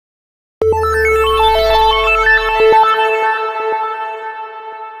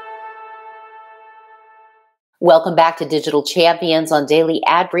Welcome back to Digital Champions on Daily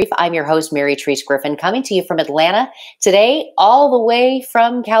Ad Brief. I'm your host, Mary Treese Griffin, coming to you from Atlanta. Today, all the way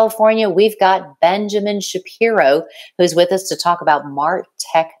from California, we've got Benjamin Shapiro, who's with us to talk about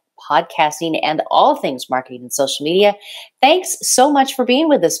Martech podcasting and all things marketing and social media. Thanks so much for being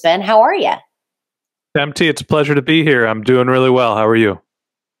with us, Ben. How are you? MT, it's a pleasure to be here. I'm doing really well. How are you?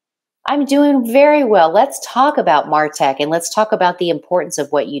 I'm doing very well. Let's talk about Martech and let's talk about the importance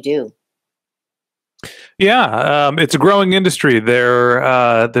of what you do. Yeah, it's a growing industry.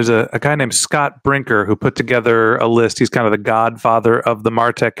 There's a guy named Scott Brinker who put together a list. He's kind of the godfather of the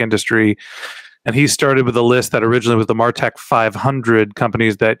Martech industry. And he started with a list that originally was the Martech 500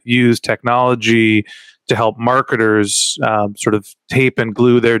 companies that use technology to help marketers sort of tape and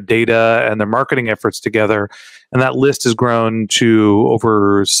glue their data and their marketing efforts together. And that list has grown to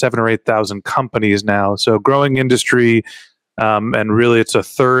over 7,000 or 8,000 companies now. So growing industry, and really it's a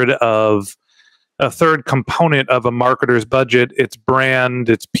third component of a marketer's budget. It's brand,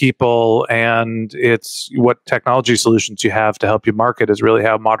 it's people, and it's what technology solutions you have to help you market is really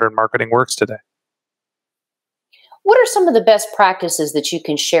how modern marketing works today. What are some of the best practices that you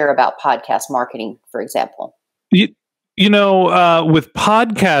can share about podcast marketing, for example? With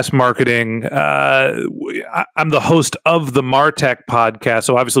podcast marketing, I'm the host of the Martech Podcast.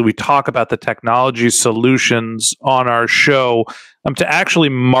 So obviously we talk about the technology solutions on our show. To actually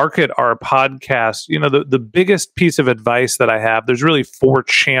market our podcast, the biggest piece of advice that I have, there's really 4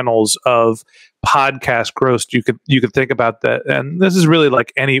 channels of podcast growth you could think about that. And this is really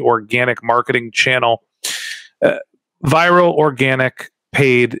like any organic marketing channel. Viral, organic,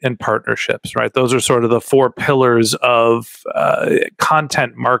 paid, and partnerships, right? Those are sort of the 4 pillars of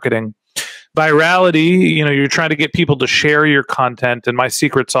content marketing. Virality, you're trying to get people to share your content. And my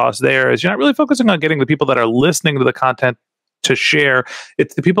secret sauce there is you're not really focusing on getting the people that are listening to the content to share.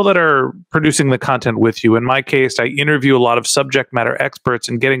 It's the people that are producing the content with you. In my case, I interview a lot of subject matter experts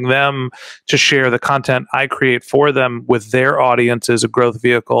and getting them to share the content I create for them with their audience is a growth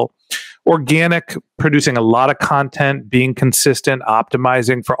vehicle. Organic, producing a lot of content, being consistent,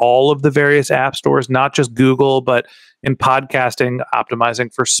 optimizing for all of the various app stores, not just Google, but in podcasting,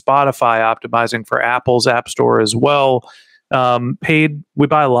 optimizing for Spotify, optimizing for Apple's app store as well. Paid, we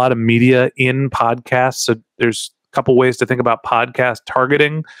buy a lot of media in podcasts. So there's a couple ways to think about podcast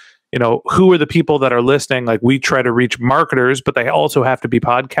targeting. Who are the people that are listening? Like we try to reach marketers, but they also have to be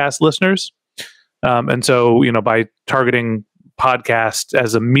podcast listeners. And so, by targeting podcast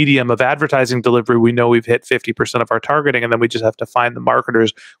as a medium of advertising delivery, we know we've hit 50% of our targeting, and then we just have to find the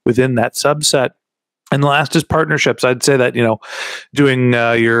marketers within that subset. And the last is partnerships. I'd say that, doing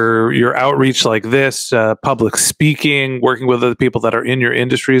your outreach like this, public speaking, working with other people that are in your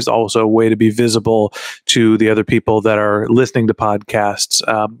industry is also a way to be visible to the other people that are listening to podcasts,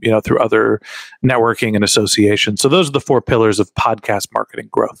 through other networking and associations. So those are the 4 pillars of podcast marketing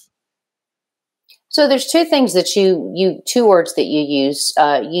growth. So there's 2 things that 2 words that you use.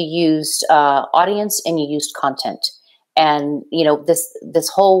 You used audience and you used content. And, this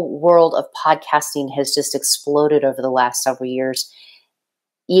whole world of podcasting has just exploded over the last several years.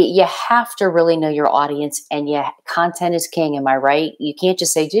 You have to really know your audience, and content is king. Am I right? You can't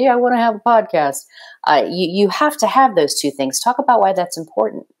just say, gee, I want to have a podcast. You have to have those 2 things. Talk about why that's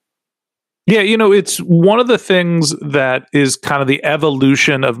important. Yeah, it's one of the things that is kind of the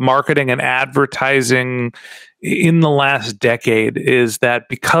evolution of marketing and advertising in the last decade is that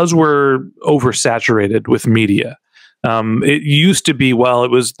because we're oversaturated with media, it used to be,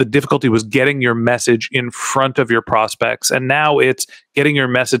 the difficulty was getting your message in front of your prospects. And now it's getting your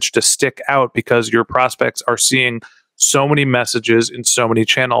message to stick out because your prospects are seeing so many messages in so many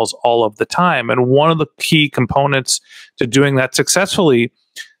channels all of the time. And one of the key components to doing that successfully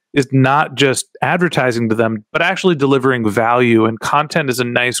is not just advertising to them, but actually delivering value. And content is a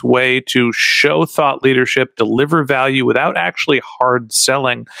nice way to show thought leadership, deliver value without actually hard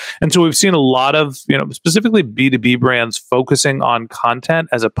selling. And so we've seen a lot of, specifically B2B brands focusing on content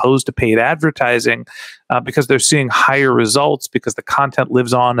as opposed to paid advertising because they're seeing higher results because the content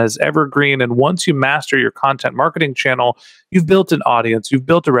lives on as evergreen. And once you master your content marketing channel, you've built an audience, you've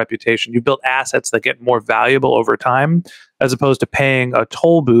built a reputation, you've built assets that get more valuable over time, as opposed to paying a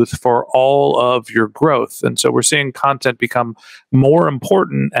toll booth for all of your growth. And so we're seeing content become more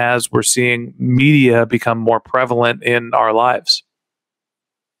important as we're seeing media become more prevalent in our lives.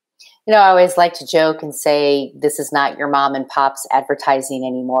 I always like to joke and say this is not your mom and pop's advertising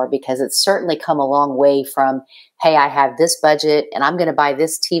anymore, because it's certainly come a long way from, hey, I have this budget and I'm going to buy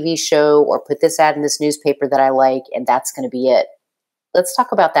this TV show or put this ad in this newspaper that I like, and that's going to be it. Let's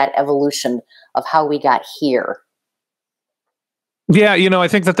talk about that evolution of how we got here. Yeah, I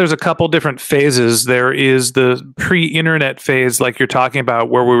think that there's a couple different phases. There is the pre-internet phase, like you're talking about,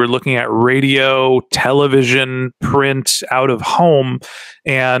 where we were looking at radio, television, print, out of home.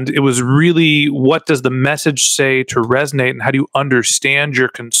 And it was really, what does the message say to resonate, and how do you understand your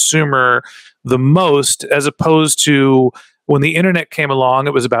consumer the most, as opposed to when the internet came along,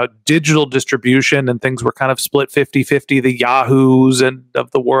 it was about digital distribution, and things were kind of split 50-50, the Yahoos and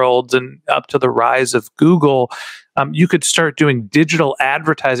of the world, and up to the rise of Google. You could start doing digital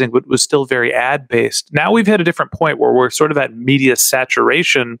advertising, but was still very ad based. Now we've hit a different point where we're sort of at media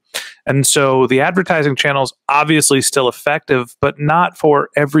saturation. And so the advertising channels obviously still effective, but not for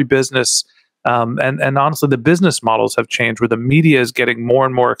every business. And honestly, the business models have changed where the media is getting more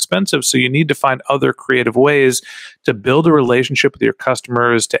and more expensive. So you need to find other creative ways to build a relationship with your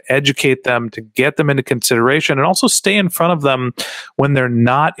customers, to educate them, to get them into consideration, and also stay in front of them when they're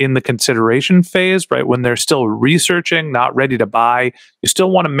not in the consideration phase, right? When they're still researching, not ready to buy. You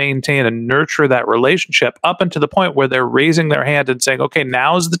still want to maintain and nurture that relationship up until the point where they're raising their hand and saying, okay,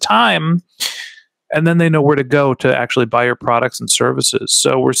 now's the time. And then they know where to go to actually buy your products and services.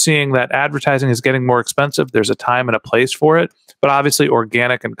 So we're seeing that advertising is getting more expensive. There's a time and a place for it. But obviously,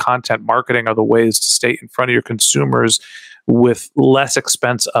 organic and content marketing are the ways to stay in front of your consumers with less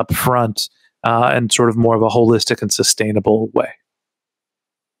expense up front, and sort of more of a holistic and sustainable way.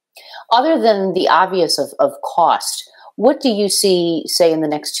 Other than the obvious of cost, what do you see, say, in the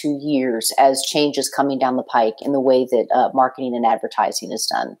next 2 years as changes coming down the pike in the way that marketing and advertising is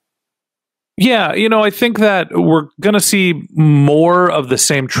done? Yeah, I think that we're going to see more of the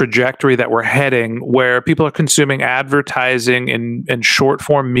same trajectory that we're heading, where people are consuming advertising in short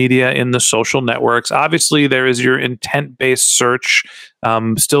form media in the social networks. Obviously, there is your intent-based search,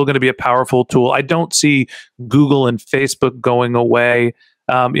 still going to be a powerful tool. I don't see Google and Facebook going away.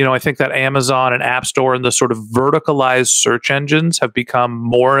 I think that Amazon and App Store and the sort of verticalized search engines have become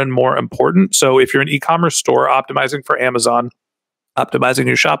more and more important. So if you're an e-commerce store optimizing for Amazon, optimizing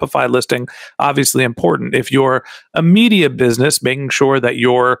your Shopify listing, obviously important. If you're a media business, making sure that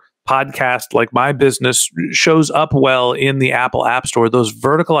your podcast, like my business, shows up well in the Apple App Store, those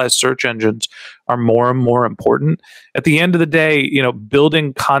verticalized search engines are more and more important. At the end of the day,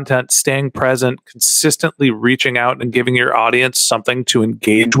 building content, staying present, consistently reaching out and giving your audience something to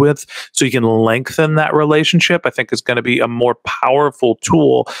engage with so you can lengthen that relationship, I think is going to be a more powerful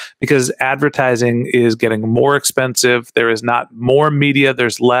tool, because advertising is getting more expensive. There is not more media,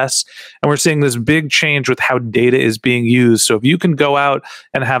 there's less. And we're seeing this big change with how data is being used. So if you can go out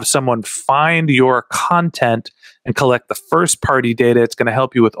and have someone find your content and collect the first party data, it's going to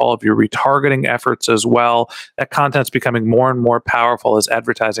help you with all of your retargeting efforts as well. That content's becoming more and more powerful as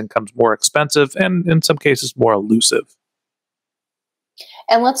advertising becomes more expensive and in some cases more elusive.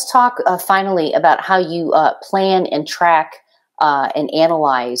 And let's talk finally about how you plan and track and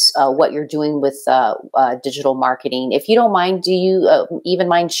analyze what you're doing with digital marketing. If you don't mind, do you even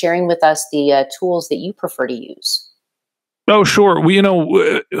mind sharing with us the tools that you prefer to use? Oh, sure.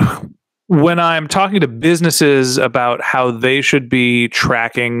 When I'm talking to businesses about how they should be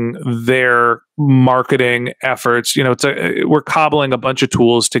tracking their marketing efforts, we're cobbling a bunch of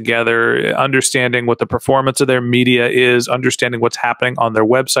tools together, understanding what the performance of their media is, understanding what's happening on their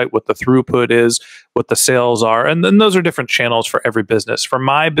website, what the throughput is, what the sales are. And then those are different channels for every business. For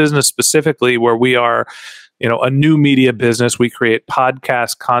my business specifically, where we are a new media business, we create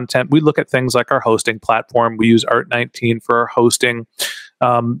podcast content. We look at things like our hosting platform. We use Art19 for our hosting.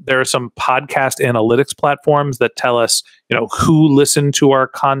 There are some podcast analytics platforms that tell us, who listened to our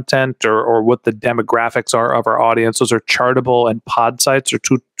content or what the demographics are of our audience. Those are Chartable and Pod Sites are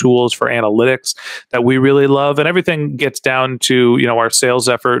two tools for analytics that we really love. And everything gets down to, our sales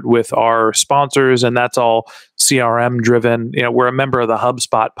effort with our sponsors, and that's all CRM driven. We're a member of the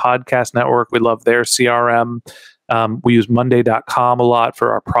HubSpot podcast network. We love their CRM. We use Monday.com a lot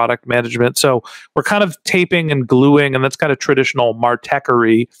for our product management. So we're kind of taping and gluing, and that's kind of traditional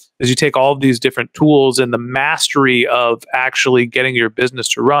Martechery, as you take all of these different tools, and the mastery of actually getting your business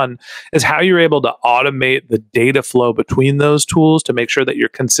to run is how you're able to automate the data flow between those tools to make sure that you're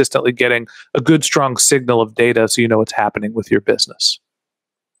consistently getting a good, strong signal of data so you know what's happening with your business.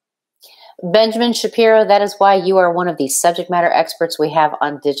 Benjamin Shapiro, that is why you are one of the subject matter experts we have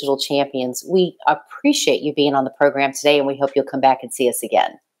on Digital Champions. We appreciate you being on the program today, and we hope you'll come back and see us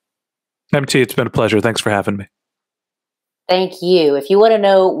again. MT, it's been a pleasure. Thanks for having me. Thank you. If you want to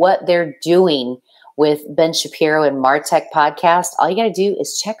know what they're doing with Ben Shapiro and Martech Podcast, all you got to do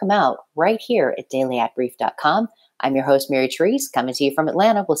is check them out right here at dailyadbrief.com. I'm your host, Mary Therese, coming to you from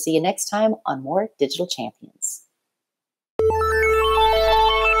Atlanta. We'll see you next time on more Digital Champions.